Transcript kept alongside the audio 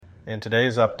In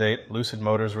today's update, Lucid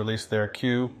Motors released their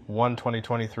Q1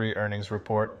 2023 earnings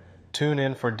report. Tune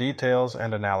in for details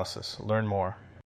and analysis. Learn more.